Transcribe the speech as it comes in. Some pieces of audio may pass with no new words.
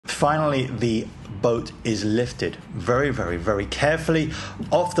finally the boat is lifted very, very, very carefully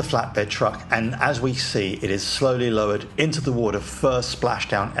off the flatbed truck, and as we see, it is slowly lowered into the water. First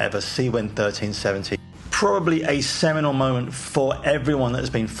splashdown ever, Seawind 1370. Probably a seminal moment for everyone that has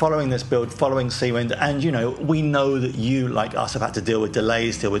been following this build, following Seawind, and you know, we know that you, like us, have had to deal with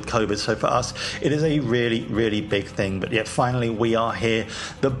delays, deal with COVID, so for us it is a really, really big thing. But yet finally we are here.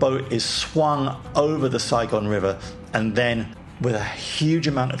 The boat is swung over the Saigon River, and then with a huge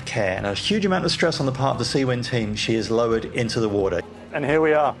amount of care and a huge amount of stress on the part of the Seawind team, she is lowered into the water. And here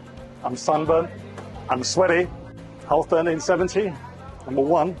we are. I'm sunburnt, I'm sweaty. Hull 1370, number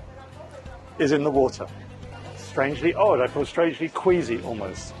one, is in the water. Strangely odd, I feel strangely queasy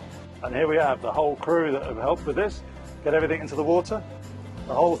almost. And here we have the whole crew that have helped with this, get everything into the water.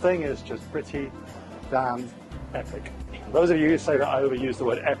 The whole thing is just pretty damn epic. Those of you who say that I overuse the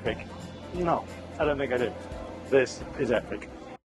word epic, no, I don't think I do. This is epic.